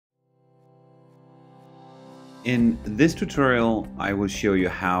In this tutorial, I will show you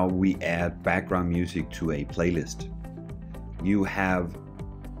how we add background music to a playlist. You have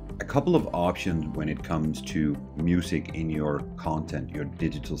a couple of options when it comes to music in your content, your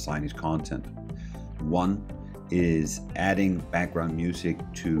digital signage content. One is adding background music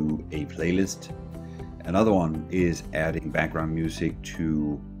to a playlist. Another one is adding background music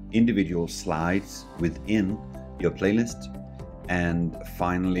to individual slides within your playlist. And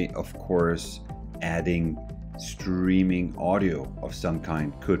finally, of course, adding streaming audio of some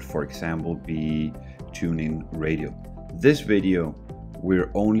kind could, for example, be TuneIn Radio. This video, we're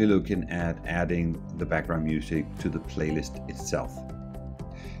only looking at adding the background music to the playlist itself.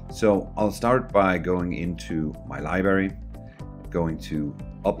 So I'll start by going into my library, going to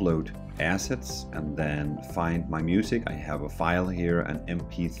upload assets, and then find my music. I have a file here, an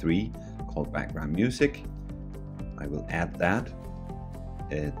MP3 called background music. I will add that.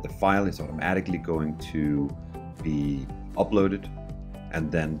 The file is automatically going to be uploaded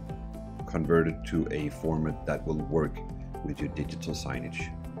and then converted to a format that will work with your digital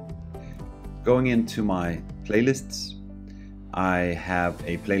signage. Going into my playlists, I have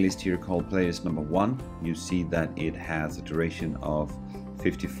a playlist here called playlist number 1. You see that it has a duration of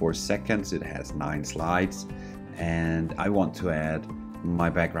 54 seconds. It has 9 slides, and I want to add my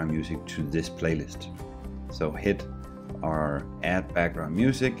background music to this playlist. So hit our add background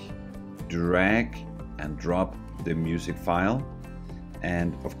music, drag and drop the music file.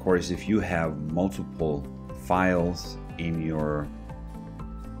 And of course, if you have multiple files in your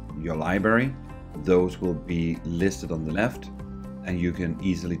library, those will be listed on the left, and you can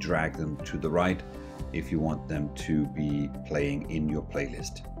easily drag them to the right if you want them to be playing in your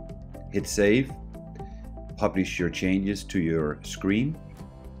playlist. Hit save, publish your changes to your screen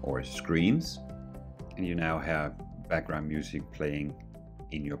or screens, and you now have background music playing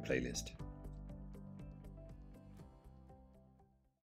in your playlist.